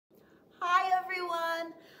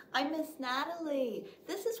everyone. I'm Miss Natalie.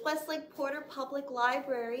 This is Westlake Porter Public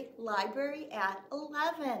Library, Library at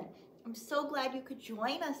 11. I'm so glad you could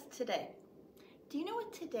join us today. Do you know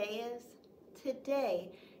what today is?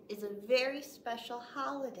 Today is a very special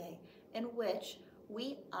holiday in which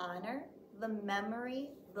we honor the memory,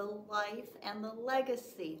 the life, and the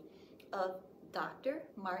legacy of Dr.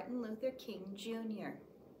 Martin Luther King Jr.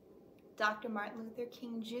 Dr. Martin Luther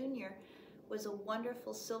King Jr. was a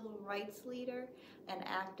wonderful civil rights leader, an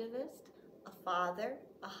activist, a father,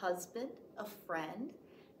 a husband, a friend.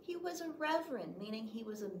 He was a reverend, meaning he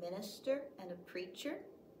was a minister and a preacher.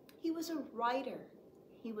 He was a writer.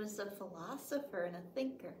 He was a philosopher and a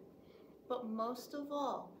thinker. But most of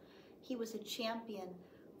all, he was a champion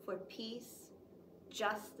for peace,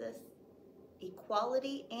 justice,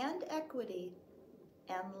 equality and equity,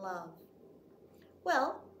 and love.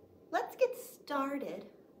 Well, let's get started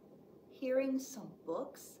hearing some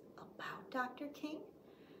books about Dr. King,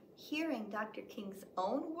 hearing Dr. King's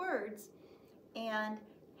own words, and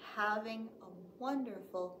having a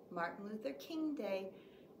wonderful Martin Luther King Day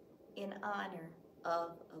in honor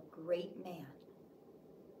of a great man.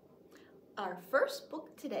 Our first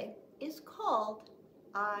book today is called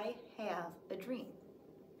I Have a Dream.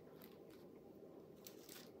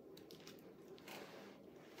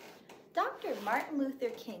 Dr. Martin Luther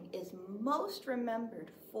King is most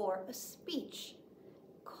remembered for a speech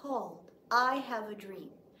called I Have a Dream,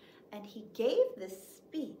 and he gave this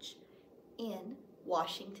speech in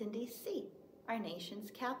Washington, D.C., our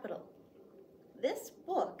nation's capital. This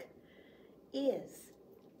book is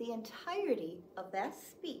the entirety of that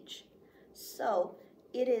speech, so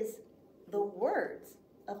it is the words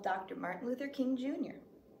of Dr. Martin Luther King Jr.,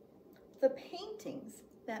 the paintings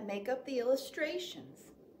that make up the illustrations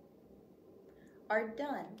are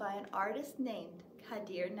done by an artist named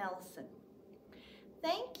Kadir Nelson.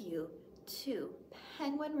 Thank you to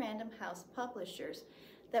Penguin Random House Publishers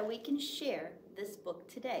that we can share this book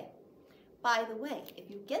today. By the way, if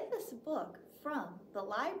you get this book from the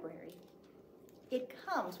library, it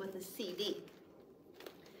comes with a CD.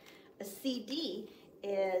 A CD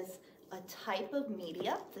is a type of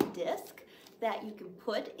media, the disc, that you can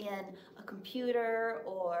put in a computer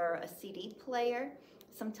or a CD player,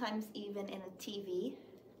 sometimes even in a TV,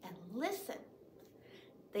 and listen.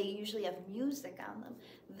 They usually have music on them.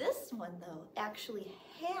 This one, though, actually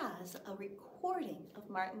has a recording of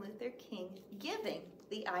Martin Luther King giving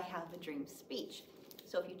the I Have a Dream speech.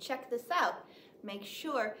 So if you check this out, make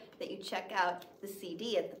sure that you check out the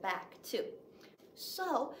CD at the back, too.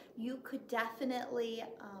 So you could definitely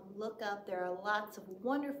look up, there are lots of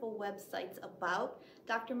wonderful websites about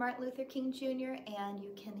Dr. Martin Luther King Jr., and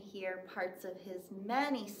you can hear parts of his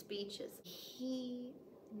many speeches. He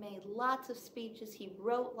made lots of speeches, he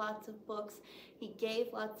wrote lots of books, he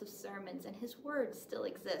gave lots of sermons, and his words still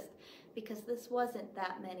exist because this wasn't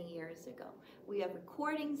that many years ago. We have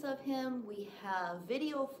recordings of him, we have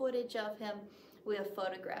video footage of him, we have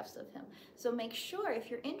photographs of him. So make sure, if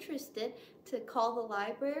you're interested, to call the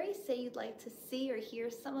library, say you'd like to see or hear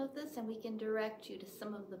some of this, and we can direct you to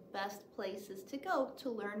some of the best places to go to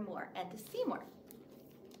learn more and to see more.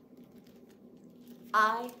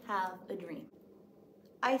 I have a dream.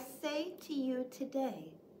 I say to you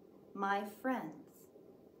today, my friends,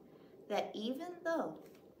 that even though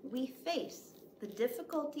we face the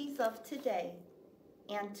difficulties of today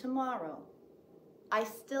and tomorrow, I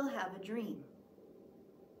still have a dream.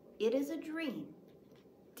 It is a dream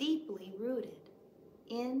deeply rooted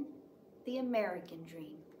in the American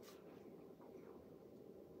dream.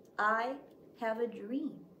 I have a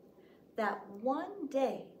dream that one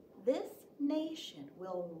day this nation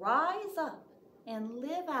will rise up and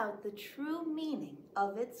live out the true meaning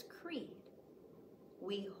of its creed.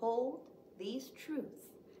 We hold these truths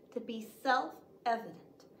to be self-evident,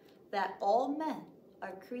 that all men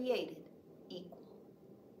are created equal.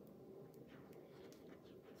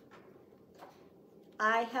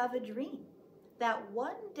 I have a dream that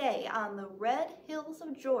one day on the red hills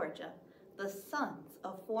of Georgia, the sons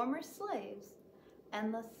of former slaves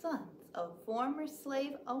and the sons of former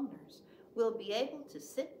slave owners will be able to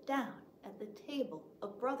sit down at the table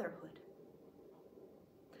of brotherhood.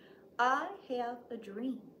 I have a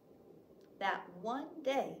dream that one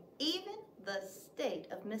day, even the state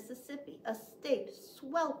of Mississippi, a state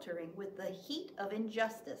sweltering with the heat of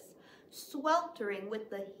injustice, sweltering with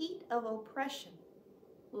the heat of oppression,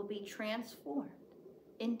 will be transformed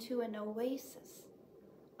into an oasis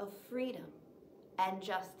of freedom and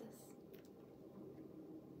justice.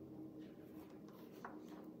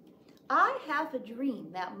 I have a dream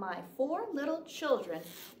that my 4 little children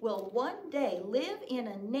will one day live in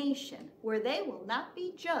a nation where they will not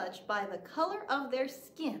be judged by the color of their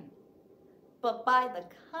skin, but by the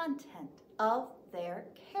content of their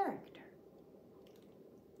character.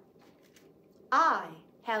 I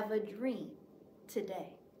have a dream today.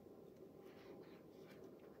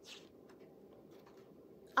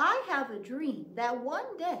 I have a dream that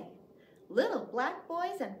one day little black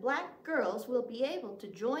boys and black girls will be able to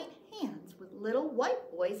join hands with little white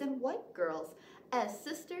boys and white girls as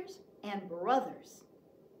sisters and brothers.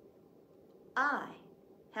 I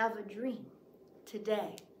have a dream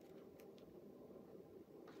today.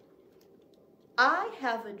 I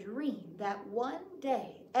have a dream that one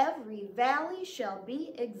day every valley shall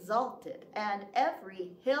be exalted, and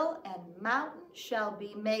every hill and mountain shall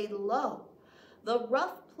be made low. The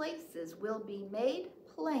rough places will be made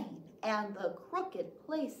plain, and the crooked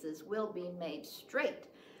places will be made straight,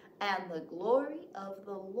 and the glory of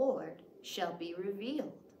the Lord shall be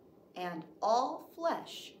revealed, and all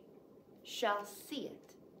flesh shall see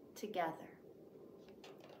it together.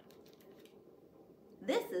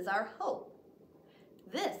 This is our hope.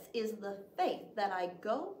 This is the faith that I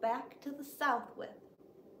go back to the South with.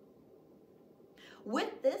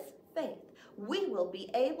 With this faith, we will be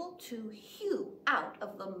able to hew out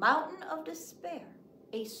of the mountain of despair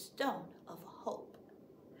a stone of hope.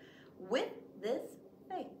 With this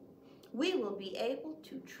faith, we will be able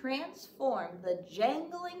to transform the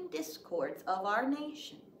jangling discords of our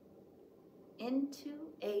nation into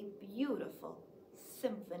a beautiful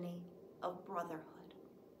symphony of brotherhood.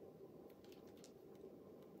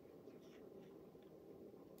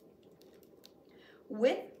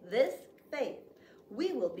 With this faith,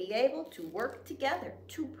 we will be able to work together,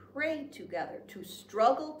 to pray together, to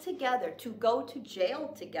struggle together, to go to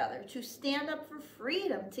jail together, to stand up for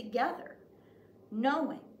freedom together,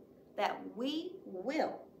 knowing that we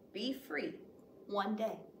will be free one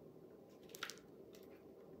day.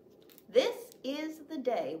 This is the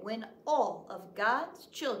day when all of God's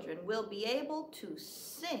children will be able to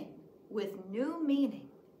sing with new meaning.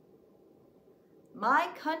 My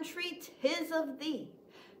country, 'tis of thee,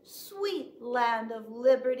 sweet land of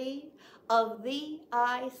liberty, of thee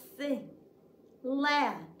I sing.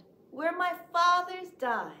 Land where my fathers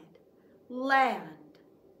died, land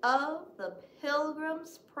of the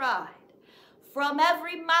pilgrim's pride. From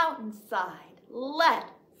every mountainside, let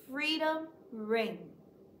freedom ring.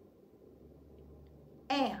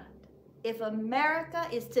 And if America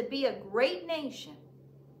is to be a great nation,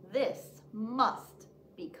 this must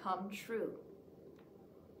become true.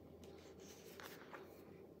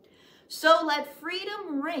 So let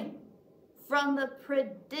freedom ring from the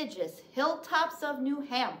prodigious hilltops of New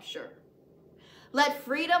Hampshire. Let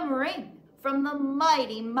freedom ring from the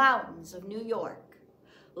mighty mountains of New York.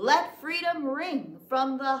 Let freedom ring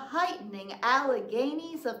from the heightening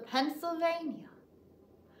Alleghenies of Pennsylvania.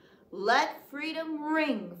 Let freedom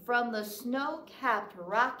ring from the snow-capped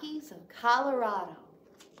Rockies of Colorado.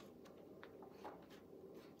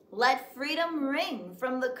 Let freedom ring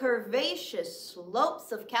from the curvaceous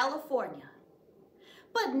slopes of California.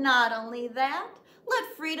 But not only that,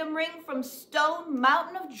 let freedom ring from Stone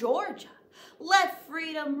Mountain of Georgia. Let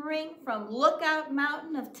freedom ring from Lookout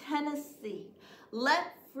Mountain of Tennessee.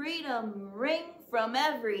 Let freedom ring from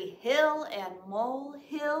every hill and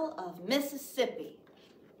molehill of Mississippi.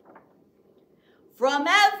 From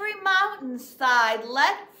every mountainside,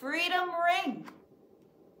 let freedom ring.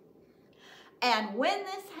 And when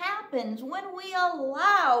this happens, when we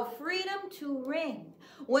allow freedom to ring,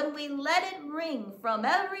 when we let it ring from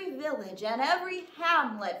every village and every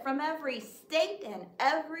hamlet, from every state and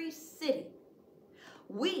every city,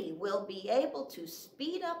 we will be able to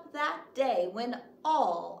speed up that day when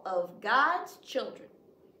all of God's children,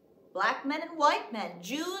 black men and white men,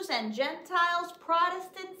 Jews and Gentiles,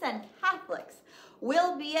 Protestants and Catholics,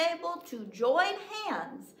 will be able to join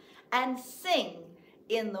hands and sing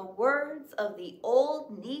in the words of the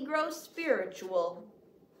old Negro spiritual,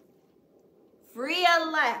 free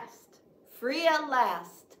at last,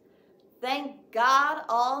 thank God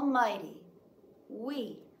Almighty,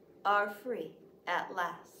 we are free at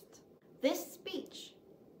last. This speech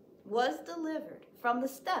was delivered from the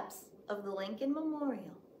steps of the Lincoln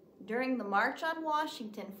Memorial during the March on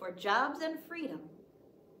Washington for Jobs and Freedom,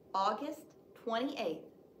 August 28,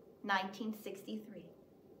 1963.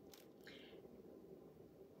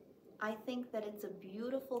 I think that it's a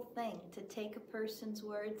beautiful thing to take a person's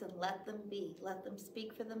words and let them be, let them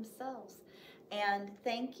speak for themselves. And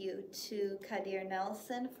thank you to Kadir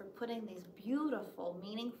Nelson for putting these beautiful,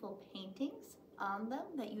 meaningful paintings on them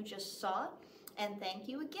that you just saw. And thank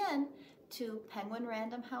you again to Penguin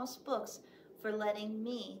Random House Books for letting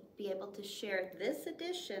me be able to share this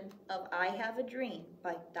edition of I Have a Dream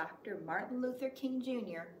by Dr. Martin Luther King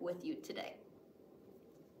Jr. with you today.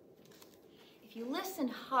 If you listen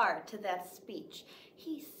hard to that speech,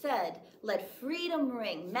 he said, "Let freedom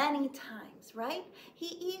ring," many times, right?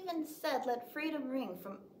 He even said, "Let freedom ring,"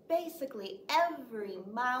 from basically every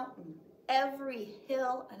mountain, every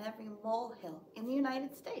hill, and every molehill in the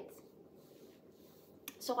United States.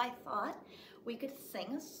 So I thought we could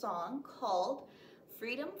sing a song called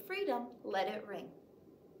 "Freedom, Freedom, Let It Ring."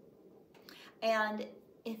 And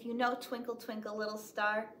if you know "Twinkle, Twinkle, Little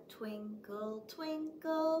Star," twinkle,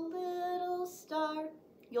 twinkle, little star,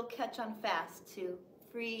 you'll catch on fast to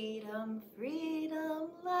 "Freedom,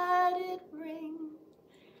 freedom, let it ring."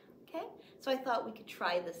 Okay, so I thought we could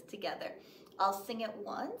try this together. I'll sing it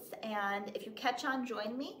once, and if you catch on,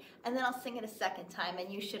 join me, and then I'll sing it a second time,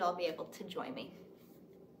 and you should all be able to join me.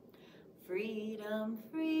 Freedom,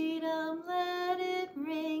 freedom, let it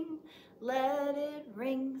ring,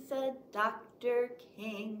 said Dr.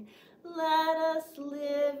 King. Let us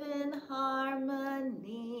live in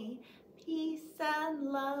harmony, peace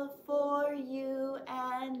and love for you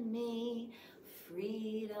and me.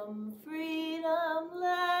 Freedom, freedom,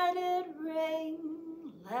 let it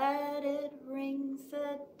ring,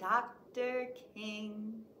 said Dr.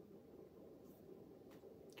 King.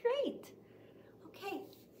 Great. Okay,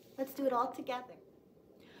 let's do it all together.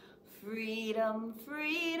 Freedom,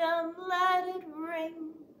 freedom, let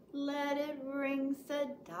it ring,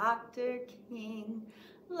 said Dr. King.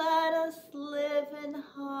 Let us live in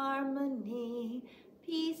harmony,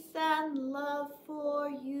 peace and love for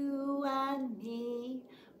you and me.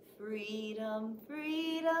 Freedom,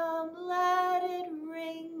 freedom, let it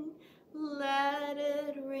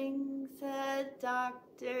ring, said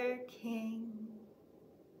Dr. King.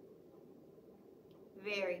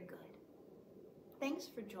 Very good. Thanks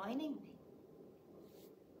for joining me.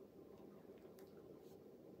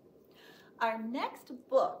 Our next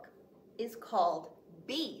book is called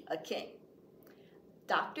Be a King,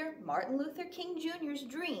 Dr. Martin Luther King Jr.'s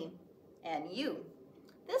Dream and You.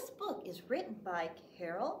 This book is written by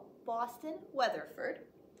Carol Boston Weatherford,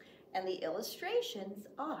 and the illustrations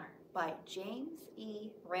are by James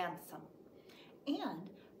E. Ransom. And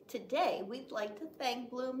today we'd like to thank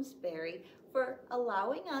Bloomsbury for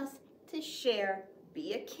allowing us to share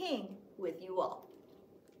Be a King with you all.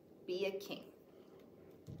 Be a King.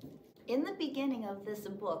 In the beginning of this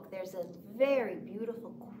book, there's a very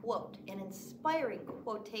beautiful quote, an inspiring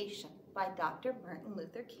quotation by Dr. Martin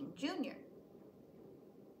Luther King Jr.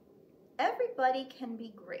 Everybody can be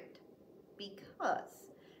great because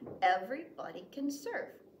everybody can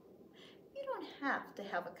serve. You don't have to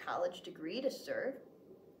have a college degree to serve.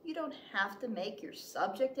 You don't have to make your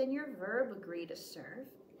subject and your verb agree to serve.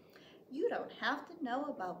 You don't have to know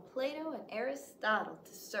about Plato and Aristotle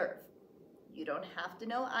to serve. You don't have to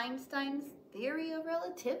know Einstein's theory of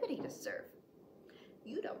relativity to serve.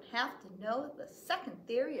 You don't have to know the second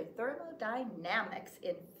theory of thermodynamics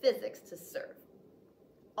in physics to serve.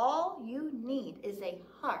 All you need is a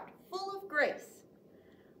heart full of grace,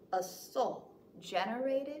 a soul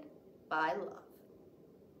generated by love.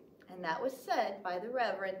 And that was said by the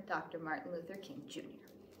Reverend Dr. Martin Luther King Jr.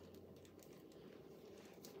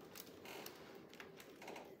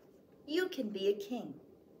 You can be a king.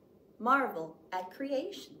 Marvel at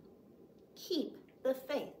creation. Keep the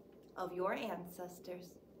faith of your ancestors.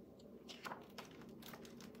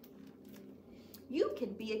 You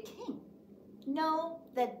can be a king. Know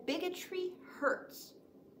that bigotry hurts.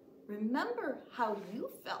 Remember how you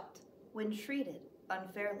felt when treated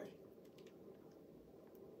unfairly.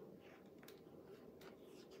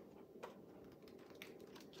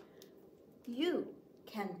 You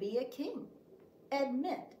can be a king.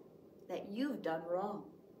 Admit that you've done wrong.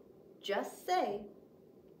 Just say,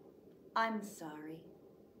 "I'm sorry,"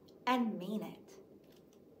 and mean it.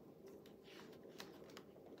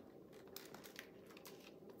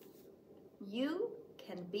 You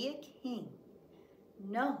can be a king.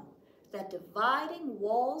 Know that dividing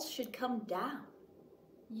walls should come down.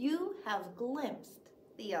 You have glimpsed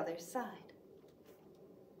the other side.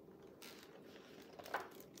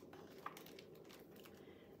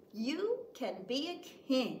 You can be a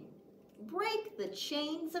king. Break the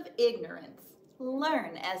chains of ignorance.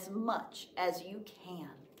 Learn as much as you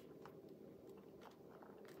can.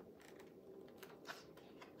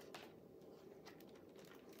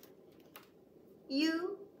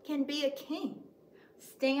 You can be a king.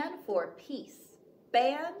 Stand for peace.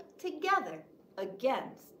 Band together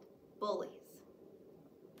against bullies.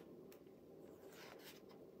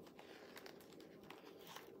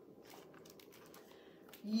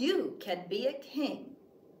 You can be a king.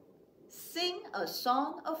 Sing a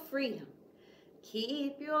song of freedom.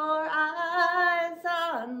 Keep your eyes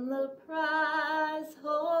on the prize.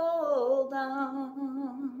 Hold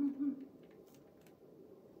on.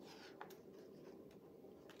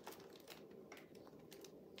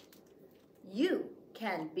 You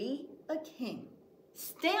can be a king.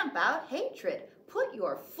 Stamp out hatred. Put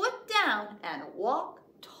your foot down and walk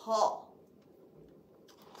tall.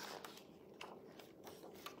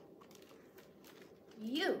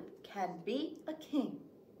 You can be a king.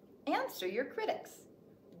 Answer your critics.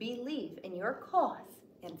 Believe in your cause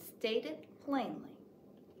and state it plainly.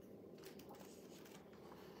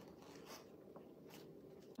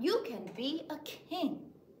 You can be a king.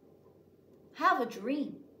 Have a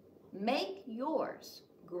dream. Make yours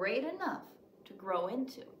great enough to grow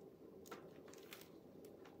into.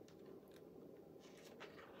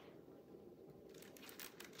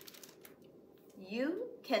 You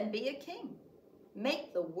can be a king.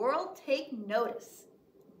 Make the world take notice.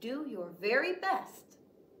 Do your very best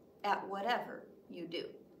at whatever you do.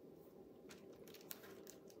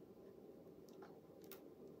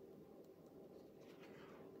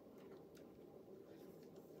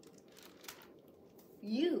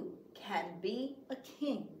 You can be a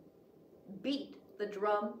king. Beat the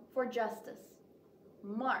drum for justice.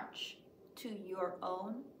 March to your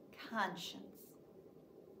own conscience.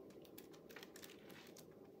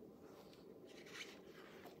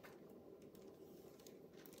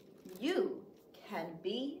 You can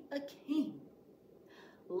be a king.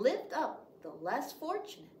 Lift up the less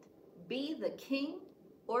fortunate. Be the king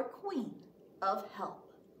or queen of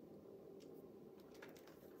help.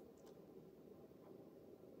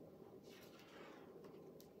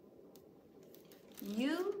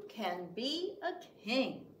 You can be a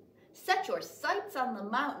king. Set your sights on the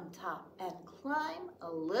mountaintop and climb a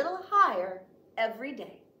little higher every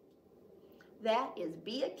day. That is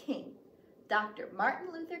Be a King, Dr.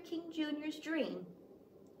 Martin Luther King Jr.'s Dream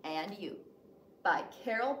and You, by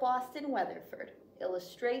Carol Boston Weatherford.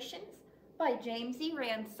 Illustrations by James E.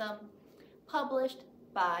 Ransom, published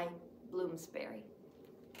by Bloomsbury.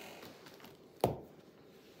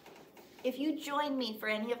 If you join me for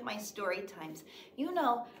any of my story times, you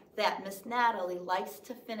know that Miss Natalie likes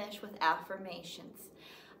to finish with affirmations.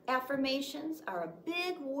 Affirmations are a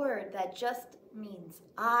big word that just means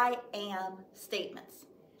I am statements.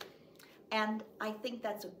 And I think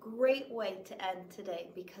that's a great way to end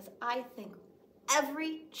today, because I think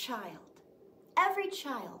every child,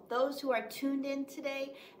 those who are tuned in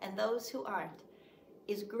today and those who aren't,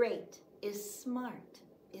 is great, is smart,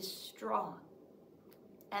 is strong.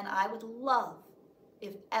 And I would love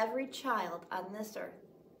if every child on this earth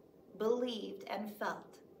believed and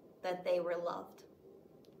felt that they were loved.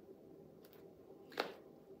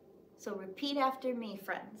 So repeat after me,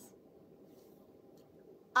 friends.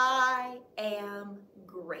 I am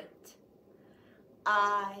great.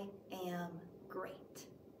 I am great.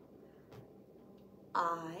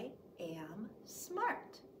 I am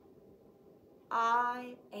smart.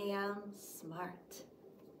 I am smart.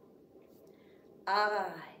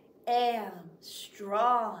 I am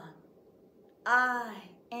strong. I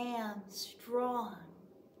am strong.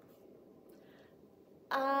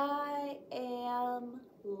 I am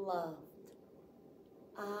loved.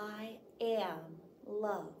 I am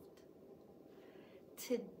loved.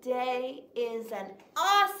 Today is an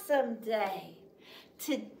awesome day.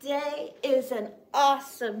 Today is an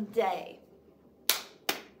awesome day.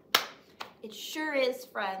 It sure is,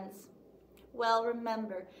 friends. Well,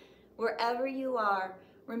 remember, wherever you are,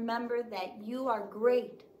 remember that you are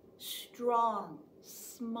great, strong,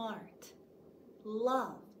 smart,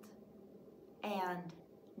 loved, and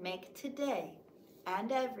make today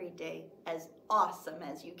and every day as awesome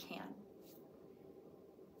as you can.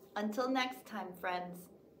 Until next time, friends,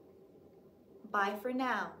 bye for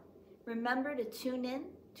now. Remember to tune in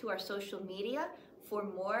to our social media for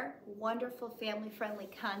more wonderful family-friendly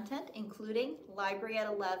content, including Library at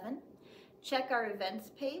 11. Check our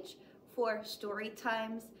events page for story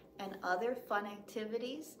times and other fun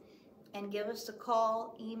activities, and give us a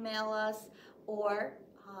call, email us, or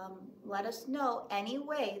let us know any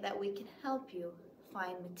way that we can help you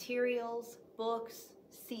find materials, books,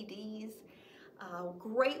 CDs,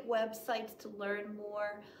 great websites to learn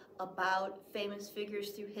more about famous figures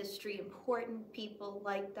through history, important people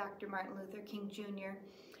like Dr. Martin Luther King Jr.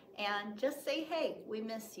 And just say, hey, we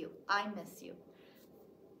miss you. I miss you.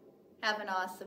 Have an awesome